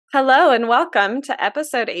Hello and welcome to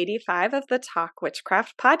episode 85 of the Talk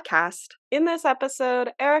Witchcraft podcast. In this episode,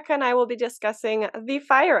 Erica and I will be discussing the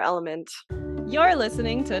fire element. You're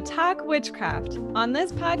listening to Talk Witchcraft. On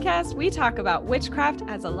this podcast, we talk about witchcraft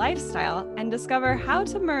as a lifestyle and discover how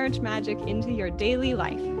to merge magic into your daily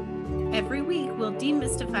life. Every week, we'll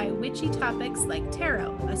demystify witchy topics like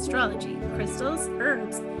tarot, astrology, crystals,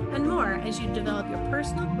 herbs, and more as you develop your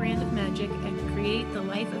personal brand of magic and create the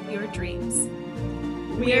life of your dreams.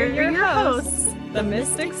 We're your hosts, the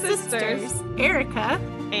Mystic Sisters, Erica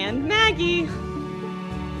and Maggie.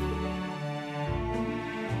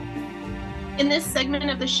 In this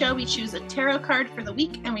segment of the show, we choose a tarot card for the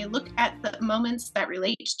week and we look at the moments that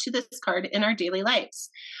relate to this card in our daily lives.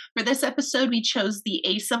 For this episode, we chose the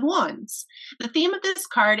Ace of Wands. The theme of this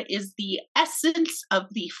card is the essence of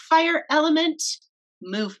the fire element,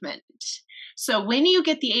 movement. So when you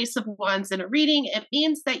get the Ace of Wands in a reading, it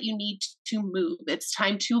means that you need to move. It's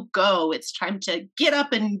time to go. It's time to get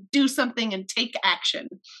up and do something and take action.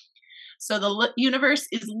 So the universe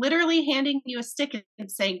is literally handing you a stick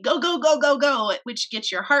and saying, go, go, go, go, go, which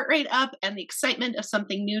gets your heart rate up and the excitement of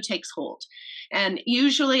something new takes hold. And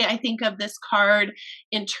usually I think of this card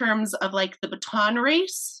in terms of like the baton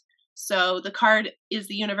race. So the card is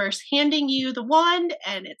the universe handing you the wand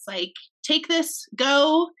and it's like, take this,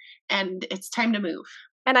 go, and it's time to move.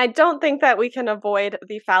 And I don't think that we can avoid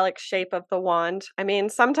the phallic shape of the wand. I mean,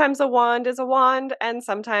 sometimes a wand is a wand and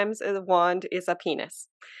sometimes a wand is a penis.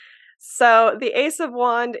 So the Ace of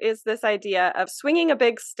Wand is this idea of swinging a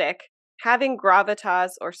big stick, having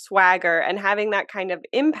gravitas or swagger, and having that kind of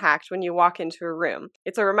impact when you walk into a room.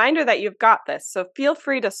 It's a reminder that you've got this, so feel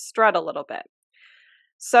free to strut a little bit.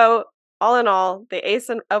 So all in all, the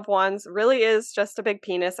Ace of Wands really is just a big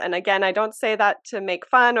penis. And again, I don't say that to make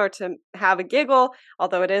fun or to have a giggle,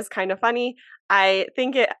 although it is kind of funny. I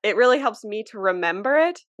think it really helps me to remember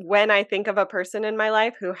it when I think of a person in my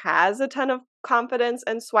life who has a ton of confidence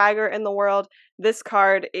and swagger in the world. This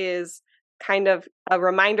card is kind of a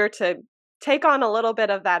reminder to take on a little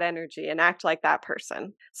bit of that energy and act like that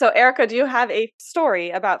person. So Erica, do you have a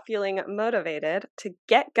story about feeling motivated to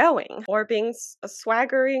get going or being a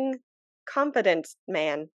swaggering, confident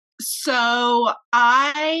man? So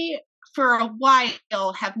I, for a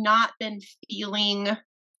while, have not been feeling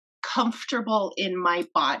comfortable in my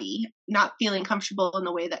body, not feeling comfortable in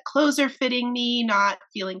the way that clothes are fitting me, not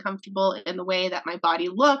feeling comfortable in the way that my body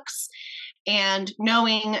looks, and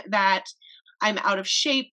knowing that I'm out of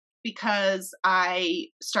shape because I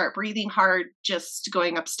start breathing hard just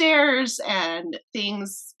going upstairs, and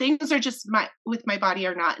things are just with my body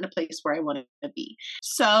are not in a place where I want to be.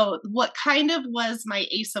 So what kind of was my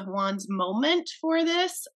Ace of Wands moment for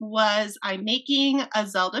this was I'm making a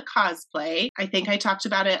Zelda cosplay. I think I talked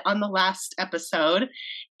about it on the last episode.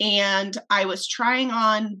 And I was trying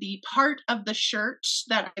on the part of the shirt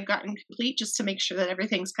that I've gotten complete just to make sure that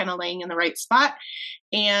everything's kind of laying in the right spot.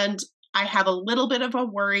 And I have a little bit of a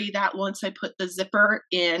worry that once I put the zipper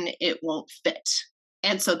in, it won't fit.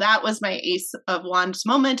 And so that was my Ace of Wands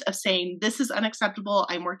moment of saying, this is unacceptable.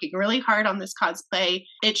 I'm working really hard on this cosplay.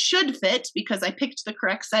 It should fit because I picked the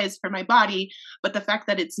correct size for my body, but the fact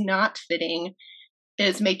that it's not fitting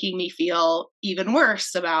is making me feel even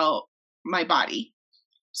worse about my body.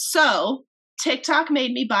 So TikTok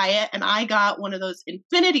made me buy it, and I got one of those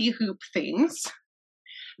infinity hoop things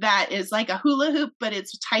that is like a hula hoop, but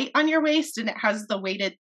it's tight on your waist and it has the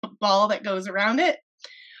weighted ball that goes around it.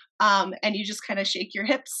 And you just kind of shake your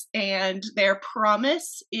hips. And their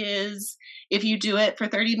promise is if you do it for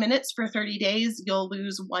 30 minutes for 30 days, you'll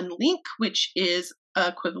lose 1 link, which is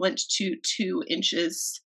equivalent to 2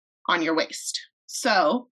 inches on your waist.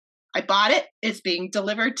 So I bought it. It's being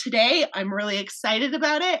delivered today. I'm really excited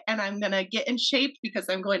about it. And I'm going to get in shape because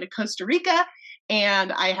I'm going to Costa Rica.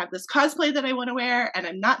 And I have this cosplay that I want to wear, and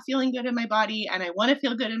I'm not feeling good in my body, and I want to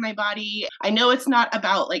feel good in my body. I know it's not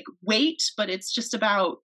about like weight, but it's just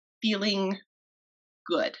about feeling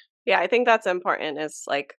good. Yeah, I think that's important, is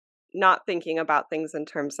like not thinking about things in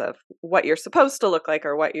terms of what you're supposed to look like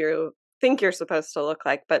or what you think you're supposed to look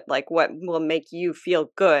like, but like what will make you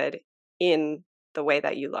feel good in the way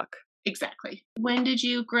that you look. Exactly. When did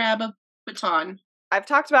you grab a baton? I've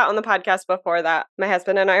talked about on the podcast before that my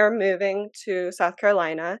husband and I are moving to South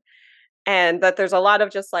Carolina, and that there's a lot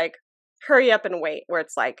of just like hurry up and wait, where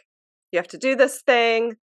it's like you have to do this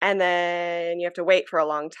thing and then you have to wait for a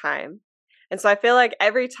long time. And so I feel like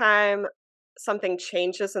every time something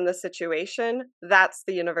changes in the situation, that's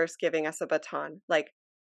the universe giving us a baton. Like,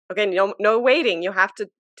 okay, no waiting. You have to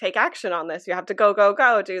take action on this. You have to go,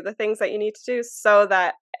 do the things that you need to do so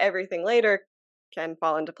that everything later can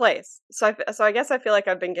fall into place. So I guess I feel like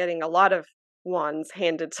I've been getting a lot of wands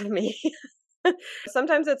handed to me.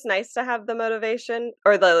 Sometimes it's nice to have the motivation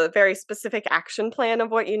or the very specific action plan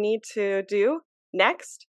of what you need to do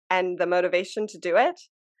next and the motivation to do it.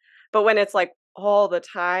 But when it's like all the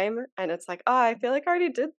time and it's like, oh, I feel like I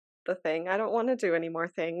already did the thing. I don't want to do any more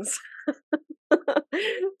things.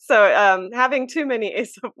 So having too many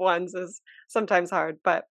Ace of Wands is sometimes hard,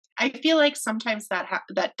 but I feel like sometimes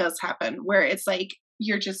that does happen where it's like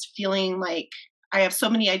you're just feeling like I have so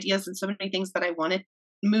many ideas and so many things that I want to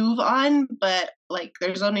move on, but like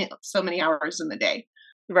there's only so many hours in the day.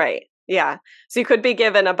 Right. Yeah. So you could be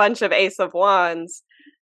given a bunch of Ace of Wands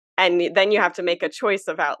and then you have to make a choice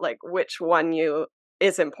about like which one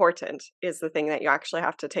is important is the thing that you actually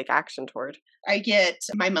have to take action toward. I get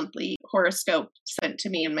my monthly horoscope sent to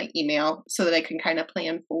me in my email so that I can kind of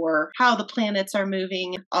plan for how the planets are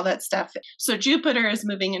moving, all that stuff. So Jupiter is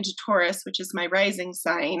moving into Taurus, which is my rising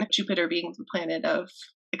sign. Jupiter being the planet of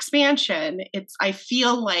expansion. I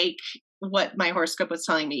feel like what my horoscope was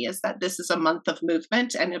telling me is that this is a month of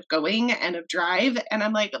movement and of going and of drive. And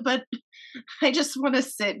I'm like, but I just want to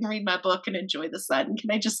sit and read my book and enjoy the sun.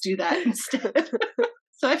 Can I just do that instead?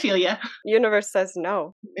 So I feel you. Universe says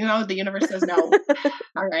no. The universe says no.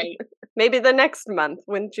 All right. Maybe the next month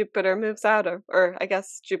when Jupiter moves out of, or I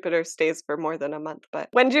guess Jupiter stays for more than a month, but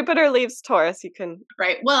when Jupiter leaves Taurus, you can.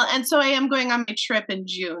 Right. Well, and so I am going on my trip in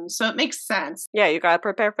June, so it makes sense. Yeah, you got to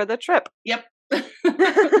prepare for the trip. Yep.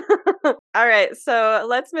 All right, so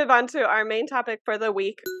let's move on to our main topic for the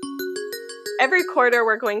week. Every quarter,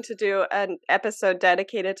 we're going to do an episode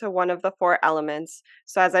dedicated to one of the 4 elements.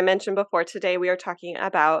 So as I mentioned before, today we are talking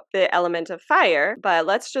about the element of fire, but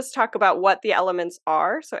let's just talk about what the elements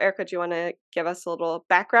are. So Erica, do you want to give us a little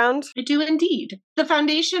background? I do indeed. The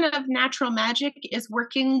foundation of natural magic is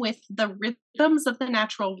working with the rhythms of the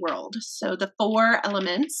natural world. So the 4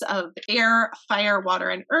 elements of air, fire, water,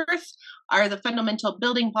 and earth are the fundamental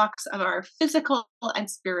building blocks of our physical and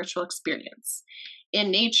spiritual experience. In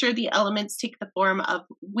nature, the elements take the form of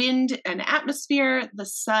wind and atmosphere, the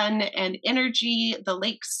sun and energy, the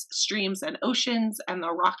lakes, streams, and oceans, and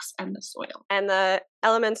the rocks and the soil. And the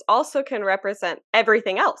elements also can represent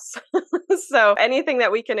everything else. So anything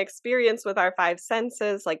that we can experience with our 5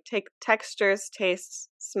 senses, like textures, tastes,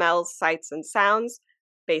 smells, sights, and sounds,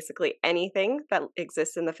 basically anything that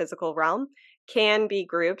exists in the physical realm, can be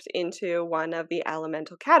grouped into one of the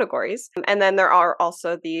elemental categories. And then there are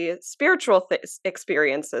also the spiritual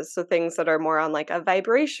experiences. So things that are more on like a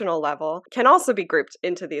vibrational level can also be grouped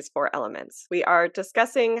into these 4 elements. We are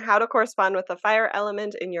discussing how to correspond with the fire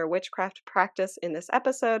element in your witchcraft practice in this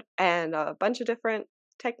episode and a bunch of different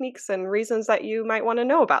techniques and reasons that you might want to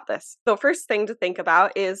know about this. So first thing to think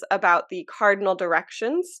about is about the cardinal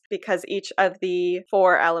directions, because each of the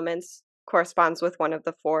 4 elements corresponds with one of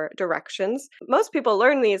the 4 directions. Most people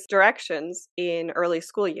learn these directions in early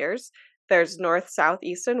school years. There's north, south,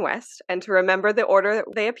 east, and west. And to remember the order that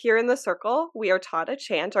they appear in the circle, we are taught a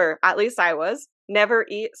chant, or at least I was, never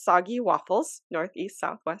eat soggy waffles. North, east,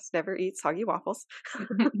 south, west, never eat soggy waffles.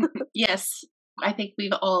 Yes. I think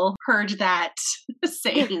we've all heard that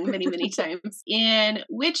saying many, many times. In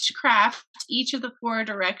witchcraft, each of the 4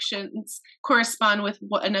 directions correspond with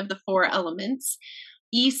one of the 4 elements.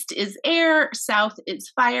 East is air, south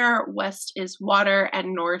is fire, west is water,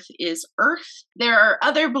 and north is earth. There are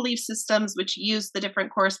other belief systems which use the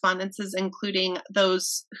different correspondences, including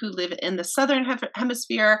those who live in the southern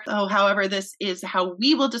hemisphere. However, this is how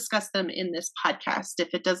we will discuss them in this podcast. If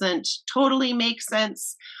it doesn't totally make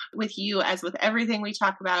sense with you, as with everything we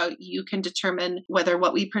talk about, you can determine whether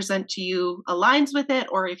what we present to you aligns with it,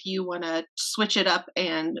 or if you want to switch it up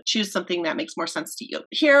and choose something that makes more sense to you.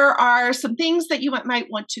 Here are some things that you might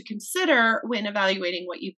want to consider when evaluating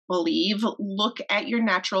what you believe. Look at your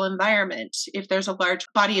natural environment. If there's a large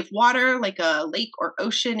body of water, like a lake or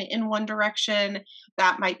ocean in one direction,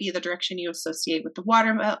 that might be the direction you associate with the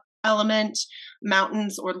water element.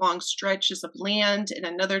 Mountains or long stretches of land in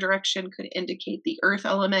another direction could indicate the earth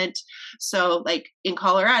element. So like in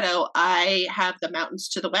Colorado, I have the mountains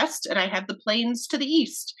to the west and I have the plains to the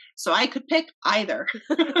east. So I could pick either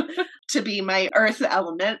to be my earth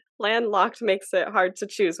element. Landlocked makes it hard to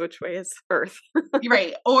choose which way is earth.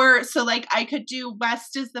 Right. Or so like I could do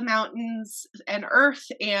west is the mountains and earth,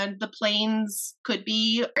 and the plains could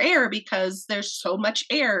be air because there's so much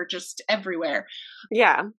air just everywhere.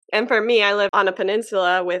 Yeah. And for me, I live on a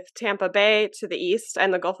peninsula with Tampa Bay to the east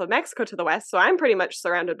and the Gulf of Mexico to the west, so I'm pretty much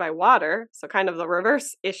surrounded by water, so kind of the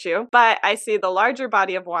reverse issue. But I see the larger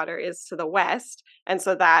body of water is to the west, and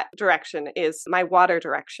so that direction is my water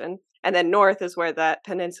direction. And then north is where that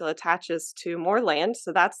peninsula attaches to more land.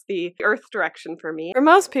 So that's the earth direction for me. For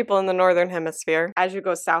most people in the northern hemisphere, as you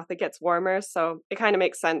go south, it gets warmer. So it kind of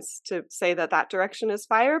makes sense to say that that direction is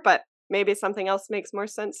fire, but maybe something else makes more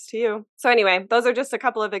sense to you. So anyway, those are just a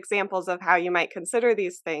couple of examples of how you might consider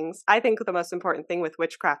these things. I think the most important thing with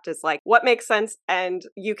witchcraft is like what makes sense and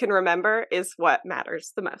you can remember is what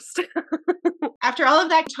matters the most. After all of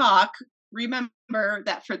that talk, remember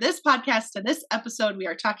that for this podcast and this episode, we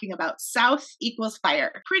are talking about south equals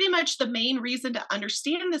fire. Pretty much the main reason to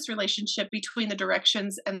understand this relationship between the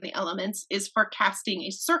directions and the elements is for casting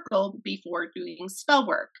a circle before doing spell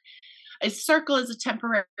work. A circle is a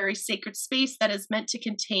temporary sacred space that is meant to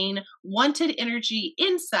contain wanted energy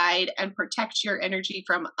inside and protect your energy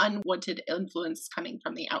from unwanted influence coming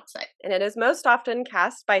from the outside. And it is most often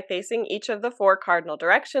cast by facing each of the 4 cardinal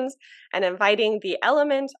directions and inviting the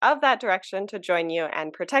element of that direction to join you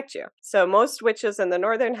and protect you. So most witches in the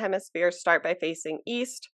northern hemisphere start by facing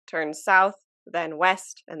east, turn south, then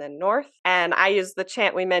west, and then north. And I use the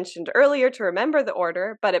chant we mentioned earlier to remember the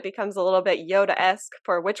order, but it becomes a little bit Yoda-esque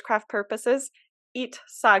for witchcraft purposes. Eat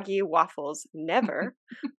soggy waffles, never.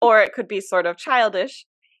 Or it could be sort of childish.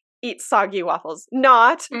 Eat soggy waffles,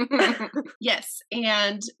 not. Yes,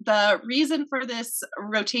 and the reason for this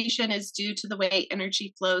rotation is due to the way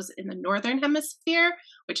energy flows in the northern hemisphere,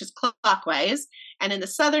 which is clockwise, and in the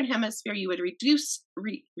southern hemisphere, you would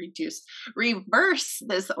reverse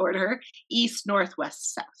this order, east, north,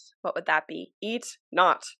 west, south. What would that be? Eat,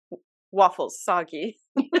 not waffles, soggy.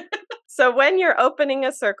 So when you're opening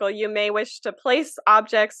a circle, you may wish to place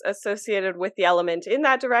objects associated with the element in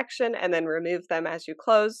that direction and then remove them as you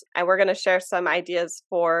close. And we're going to share some ideas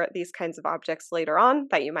for these kinds of objects later on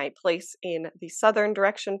that you might place in the southern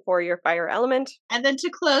direction for your fire element. And then to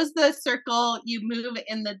close the circle, you move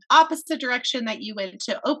in the opposite direction that you went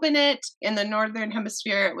to open it. In the northern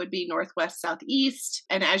hemisphere, it would be northwest, southeast.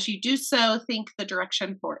 And as you do so, think the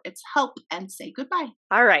direction for its help and say goodbye.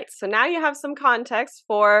 All right, so now you have some context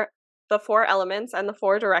for the 4 elements and the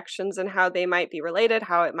 4 directions and how they might be related,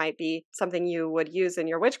 how it might be something you would use in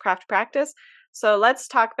your witchcraft practice. So let's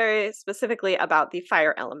talk very specifically about the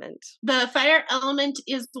fire element. The fire element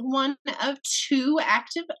is one of 2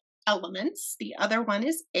 active elements. The other one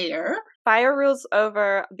is air. Fire rules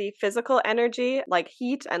over the physical energy like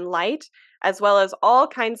heat and light, as well as all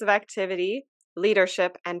kinds of activity,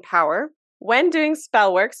 leadership, and power. When doing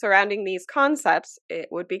spell work surrounding these concepts, it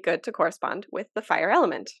would be good to correspond with the fire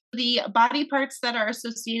element. The body parts that are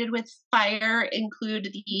associated with fire include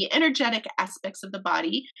the energetic aspects of the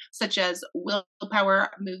body, such as willpower,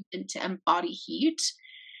 movement, and body heat.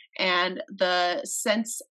 And the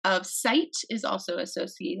sense of sight is also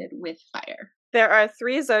associated with fire. There are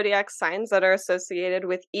 3 zodiac signs that are associated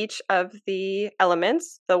with each of the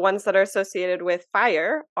elements. The ones that are associated with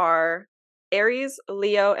fire are Aries,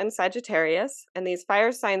 Leo, and Sagittarius, and these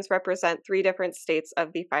fire signs represent 3 different states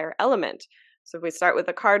of the fire element. So if we start with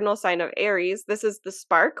the cardinal sign of Aries, this is the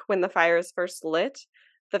spark when the fire is first lit.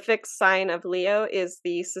 The fixed sign of Leo is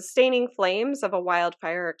the sustaining flames of a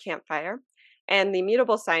wildfire or campfire. And the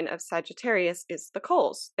mutable sign of Sagittarius is the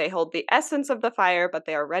coals. They hold the essence of the fire, but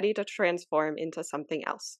they are ready to transform into something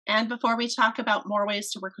else. And before we talk about more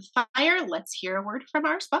ways to work with fire, let's hear a word from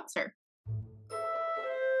our sponsor.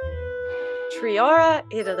 Triora,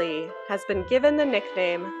 Italy, has been given the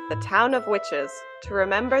nickname the Town of Witches to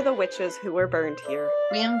remember the witches who were burned here.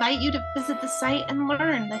 We invite you to visit the site and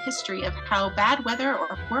learn the history of how bad weather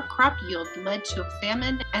or poor crop yield led to a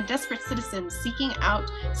famine and desperate citizens seeking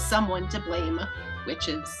out someone to blame,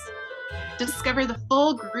 witches. Discover the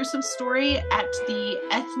full gruesome story at the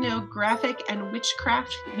Ethnographic and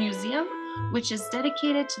Witchcraft Museum, which is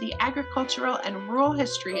dedicated to the agricultural and rural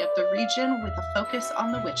history of the region with a focus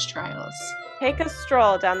on the witch trials. Take a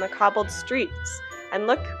stroll down the cobbled streets and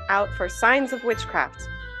look out for signs of witchcraft,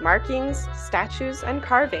 markings, statues, and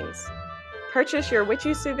carvings. Purchase your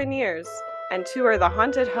witchy souvenirs and tour the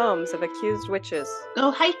haunted homes of accused witches.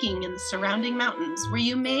 Go hiking in the surrounding mountains where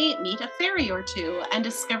you may meet a fairy or 2 and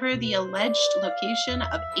discover the alleged location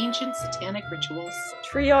of ancient satanic rituals.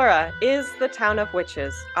 Triora is the Town of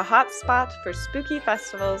Witches, a hot spot for spooky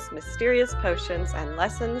festivals, mysterious potions, and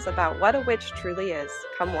lessons about what a witch truly is.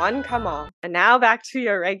 Come one, come all. And now back to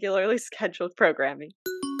your regularly scheduled programming.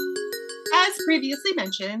 As previously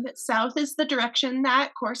mentioned, south is the direction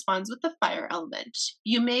that corresponds with the fire element.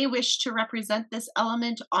 You may wish to represent this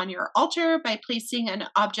element on your altar by placing an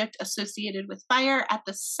object associated with fire at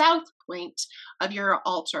the south point of your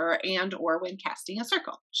altar and or when casting a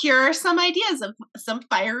circle. Here are some ideas of some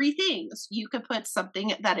fiery things. You could put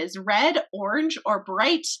something that is red, orange, or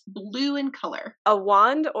bright blue in color. A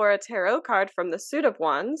wand or a tarot card from the suit of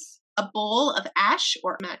wands. A bowl of ash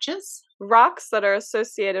or matches. Rocks that are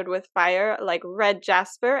associated with fire, like red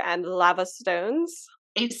jasper and lava stones.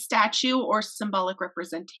 A statue or symbolic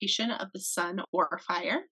representation of the sun or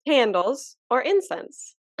fire. Candles or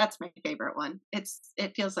incense. That's my favorite one. It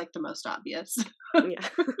feels like the most obvious. Yeah.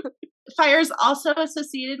 Fire is also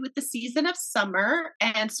associated with the season of summer.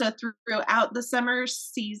 And so throughout the summer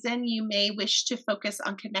season, you may wish to focus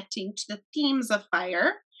on connecting to the themes of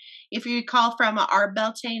fire. If you recall from our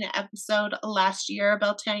Beltane episode last year,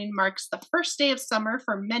 Beltane marks the first day of summer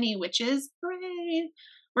for many witches. Hooray!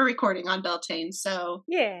 We're recording on Beltane, so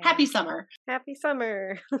Yeah. Happy summer. Happy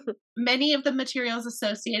summer. Many of the materials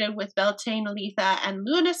associated with Beltane, Letha, and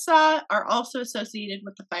Lunasa are also associated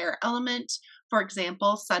with the fire element. For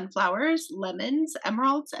example, sunflowers, lemons,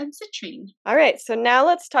 emeralds, and citrine. All right, so now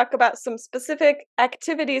let's talk about some specific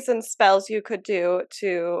activities and spells you could do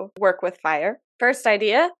to work with fire. First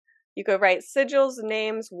idea, you could write sigils,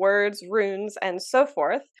 names, words, runes, and so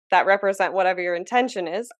forth that represent whatever your intention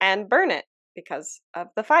is and burn it because of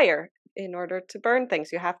the fire. In order to burn things,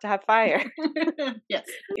 you have to have fire. Yes.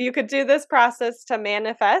 You could do this process to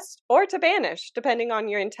manifest or to banish, depending on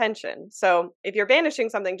your intention. So if you're banishing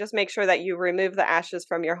something, just make sure that you remove the ashes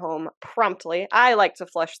from your home promptly. I like to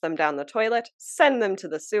flush them down the toilet, send them to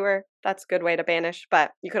the sewer. That's a good way to banish,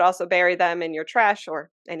 but you could also bury them in your trash or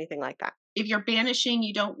anything like that. If you're banishing,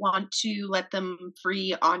 you don't want to let them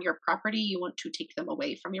free on your property. You want to take them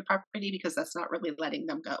away from your property because that's not really letting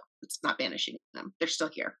them go. It's not banishing them. They're still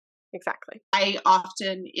here. Exactly. I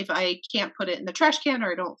often, if I can't put it in the trash can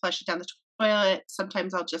or I don't flush it down the toilet,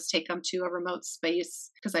 sometimes I'll just take them to a remote space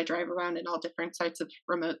because I drive around in all different types of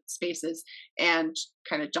remote spaces and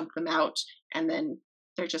kind of dump them out, and then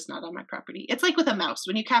they're just not on my property. It's like with a mouse.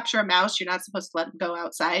 When you capture a mouse, you're not supposed to let them go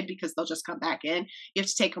outside because they'll just come back in. You have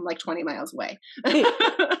to take them like 20 miles away.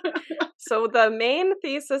 So the main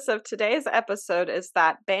thesis of today's episode is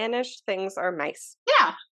that banished things are nice.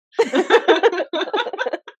 Yeah.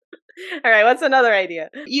 All right, what's another idea?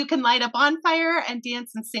 You can light a bonfire and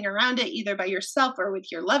dance and sing around it either by yourself or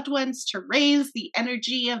with your loved ones to raise the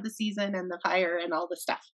energy of the season and the fire and all the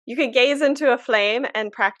stuff. You can gaze into a flame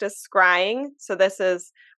and practice scrying. So this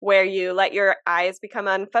is where you let your eyes become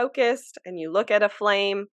unfocused and you look at a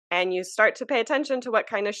flame and you start to pay attention to what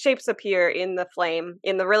kind of shapes appear in the flame,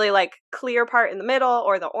 in the really like clear part in the middle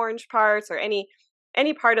or the orange parts or any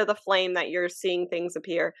part of the flame that you're seeing things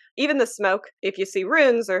appear. Even the smoke, if you see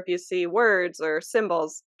runes or if you see words or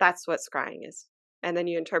symbols, that's what scrying is. And then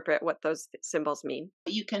you interpret what those symbols mean.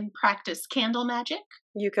 You can practice candle magic.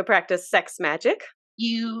 You could practice sex magic.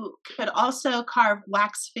 You could also carve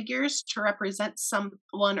wax figures to represent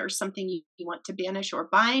someone or something you want to banish or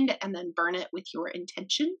bind, and then burn it with your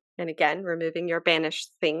intention. And again, removing your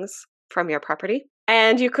banished things from your property.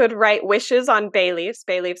 And you could write wishes on bay leaves.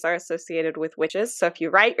 Bay leaves are associated with witches. So if you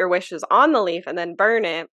write your wishes on the leaf and then burn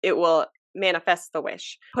it, it will manifest the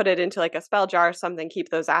wish. Put it into like a spell jar or something, keep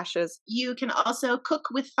those ashes. You can also cook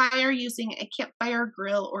with fire using a campfire,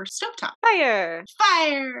 grill, or stovetop. Fire!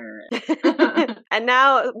 Fire! And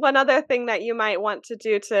now one other thing that you might want to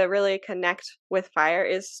do to really connect with fire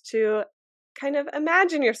is to kind of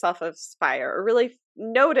imagine yourself as fire or really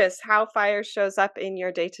notice how fire shows up in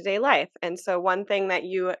your day-to-day life. And so one thing that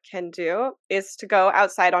you can do is to go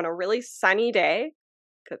outside on a really sunny day,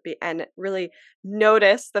 and really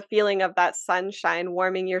notice the feeling of that sunshine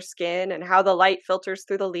warming your skin and how the light filters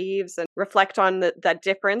through the leaves, and reflect on the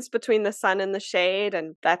difference between the sun and the shade,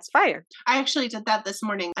 and that's fire. I actually did that this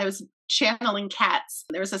morning. I was channeling cats.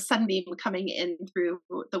 There was a sunbeam coming in through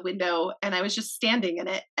the window and I was just standing in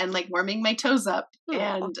it and like warming my toes up.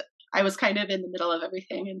 Aww. And I was kind of in the middle of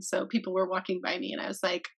everything. And so people were walking by me and I was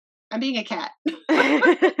like, I'm being a cat.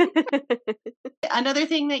 Another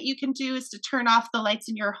thing that you can do is to turn off the lights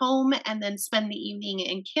in your home and then spend the evening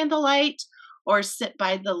in candlelight or sit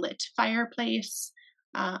by the lit fireplace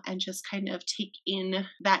and just kind of take in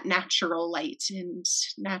that natural light and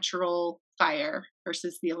natural fire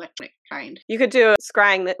versus the electric kind. You could do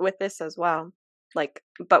scrying with this as well,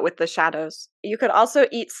 but with the shadows. You could also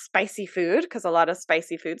eat spicy food because a lot of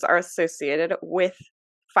spicy foods are associated with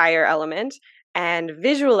fire element. and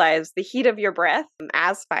visualize the heat of your breath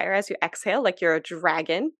as fire as you exhale, like you're a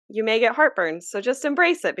dragon, you may get heartburn. So just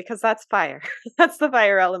embrace it because that's fire. That's the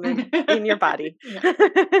fire element in your body.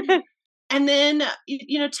 And then,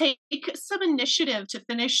 take some initiative to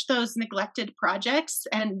finish those neglected projects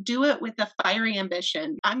and do it with a fiery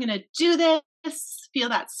ambition. I'm going to do this. Feel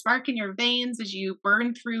that spark in your veins as you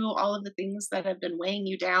burn through all of the things that have been weighing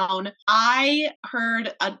you down. I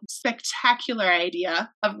heard a spectacular idea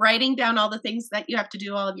of writing down all the things that you have to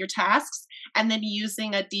do, all of your tasks, and then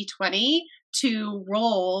using a D20 to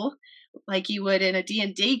roll like you would in a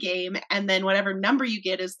D&D game. And then whatever number you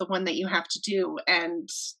get is the one that you have to do. And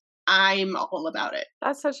I'm all about it.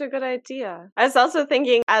 That's such a good idea. I was also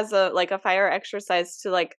thinking as a fire exercise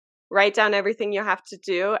to write down everything you have to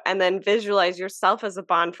do and then visualize yourself as a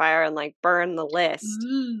bonfire and burn the list.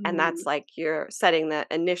 Ooh. And that's you're setting the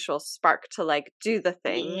initial spark to do the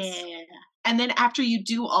things. Yeah. And then after you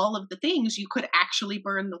do all of the things, you could actually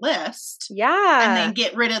burn the list. Yeah. And then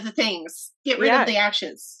get rid of the things. Get rid of the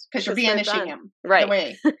ashes because you're banishing them. Right.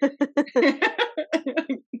 Away.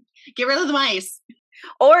 Get rid of the mice.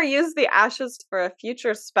 Or use the ashes for a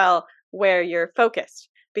future spell where you're focused.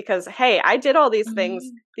 Because, hey, I did all these things.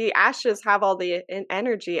 The ashes have all the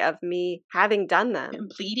energy of me having done them.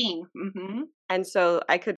 Completing. Mm-hmm. And so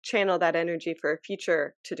I could channel that energy for a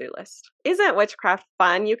future to-do list. Isn't witchcraft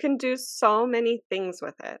fun? You can do so many things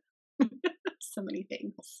with it. So many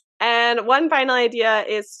things. And one final idea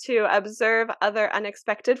is to observe other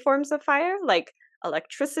unexpected forms of fire, like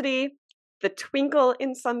electricity, the twinkle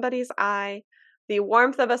in somebody's eye, the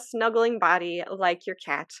warmth of a snuggling body like your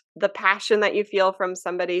cat, the passion that you feel from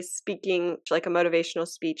somebody speaking like a motivational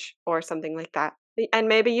speech or something like that. And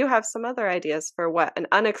maybe you have some other ideas for what an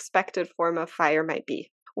unexpected form of fire might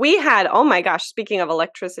be. We had, oh my gosh, speaking of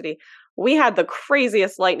electricity, we had the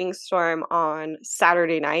craziest lightning storm on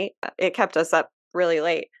Saturday night. It kept us up really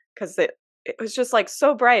late because it was just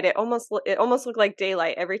so bright. It almost looked like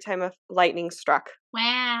daylight every time a lightning struck.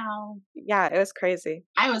 Wow. Yeah, it was crazy.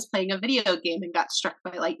 I was playing a video game and got struck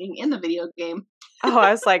by lightning in the video game. Oh,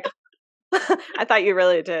 I was like, I thought you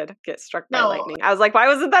really did get struck by lightning. I was like, why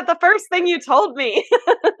wasn't that the first thing you told me?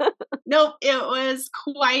 Nope, it was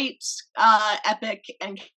quite epic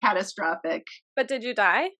and catastrophic. But did you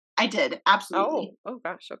die? I did, absolutely. Oh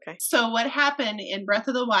gosh, okay. So what happened in Breath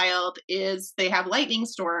of the Wild is they have lightning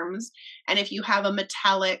storms, and if you have a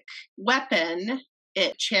metallic weapon,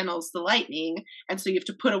 it channels the lightning, and so you have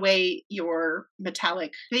to put away your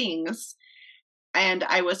metallic things. And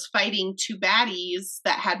I was fighting two baddies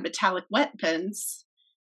that had metallic weapons,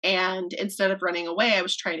 and instead of running away, I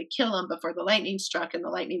was trying to kill them before the lightning struck, and the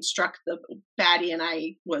lightning struck the baddie, and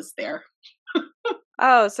I was there.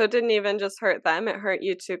 Oh, so it didn't even just hurt them, it hurt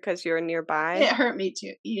you too because you were nearby? It hurt me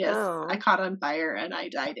too, yes. Oh. I caught on fire, and I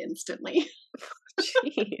died instantly.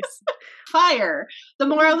 Jeez. Fire. The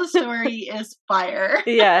moral of the story is fire.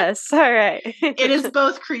 Yes, all right. It is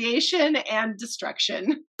both creation and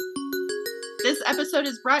destruction. This episode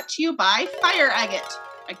is brought to you by Fire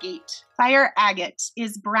Agate. Fire agate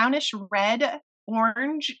is brownish red,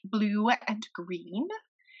 orange, blue, and green.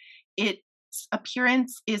 Its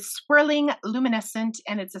appearance is swirling, luminescent,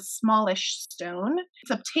 and it's a smallish stone.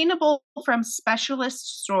 It's obtainable from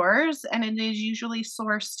specialist stores, and it is usually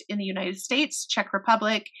sourced in the United States, Czech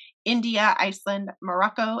Republic, India, Iceland,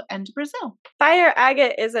 Morocco, and Brazil. Fire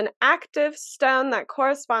agate is an active stone that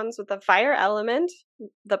corresponds with the fire element,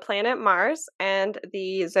 the planet Mars, and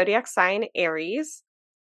the zodiac sign Aries.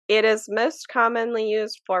 It is most commonly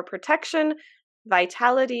used for protection,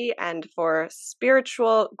 vitality, and for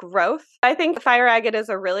spiritual growth. I think fire agate is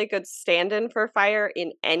a really good stand-in for fire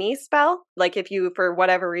in any spell. Like if you, for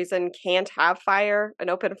whatever reason, can't have fire, an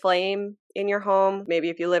open flame in your home, maybe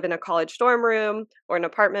if you live in a college dorm room or an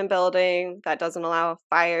apartment building that doesn't allow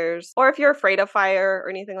fires, or if you're afraid of fire or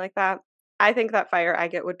anything like that, I think that fire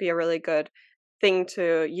agate would be a really good thing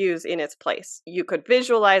to use in its place. You could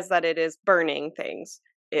visualize that it is burning things.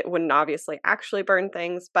 It wouldn't obviously actually burn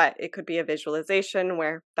things, but it could be a visualization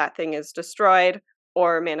where that thing is destroyed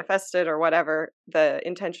or manifested or whatever the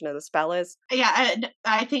intention of the spell is. Yeah, and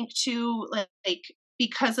I think too, like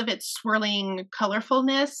because of its swirling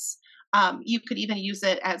colorfulness, you could even use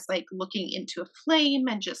it as like looking into a flame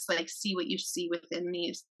and just like see what you see within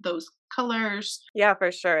those colors. Yeah,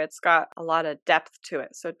 for sure. It's got a lot of depth to it,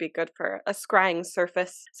 so it'd be good for a scrying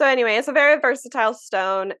surface. So anyway, it's a very versatile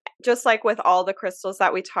stone. Just like with all the crystals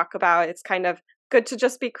that we talk about, it's kind of Good to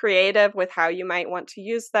just be creative with how you might want to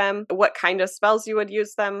use them, what kind of spells you would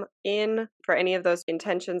use them in for any of those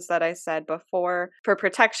intentions that I said before, for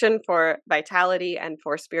protection, for vitality, and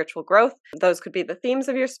for spiritual growth. Those could be the themes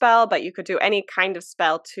of your spell, but you could do any kind of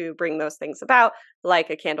spell to bring those things about, like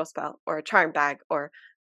a candle spell or a charm bag or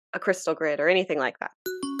a crystal grid or anything like that.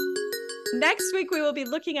 Next week, we will be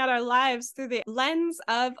looking at our lives through the lens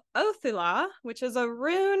of Othula, which is a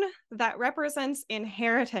rune that represents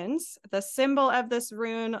inheritance. The symbol of this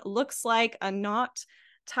rune looks like a knot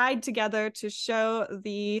tied together to show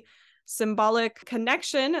the symbolic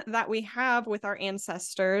connection that we have with our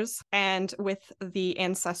ancestors and with the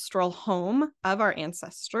ancestral home of our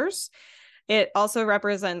ancestors. It also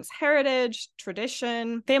represents heritage,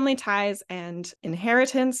 tradition, family ties, and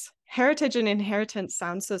inheritance. Heritage and inheritance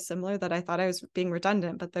sound so similar that I thought I was being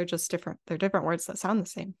redundant, but they're just different. They're different words that sound the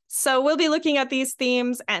same. So we'll be looking at these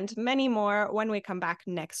themes and many more when we come back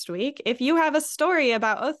next week. If you have a story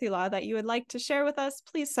about Othula that you would like to share with us,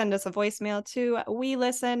 please send us a voicemail to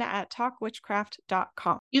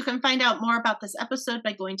welisten@talkwitchcraft.com. You can find out more about this episode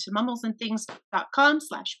by going to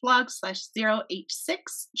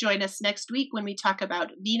mumblesandthings.com/blog/086. Join us next week when we talk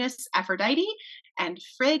about Venus, Aphrodite, and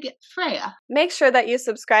Frigg, Freya. Make sure that you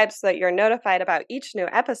subscribe so that you're notified about each new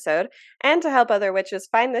episode. And to help other witches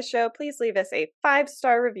find this show, please leave us a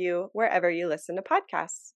 5-star review wherever you listen to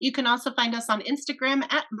podcasts. You can also find us on Instagram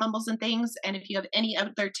 @mumblesandthings. And if you have any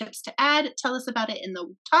other tips to add, tell us about it in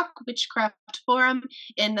the Talk Witchcraft forum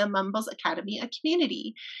in the Mumbles Academy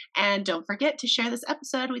community. And don't forget to share this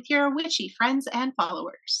episode with your witchy friends and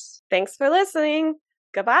followers. Thanks for listening.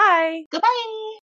 Goodbye. Goodbye.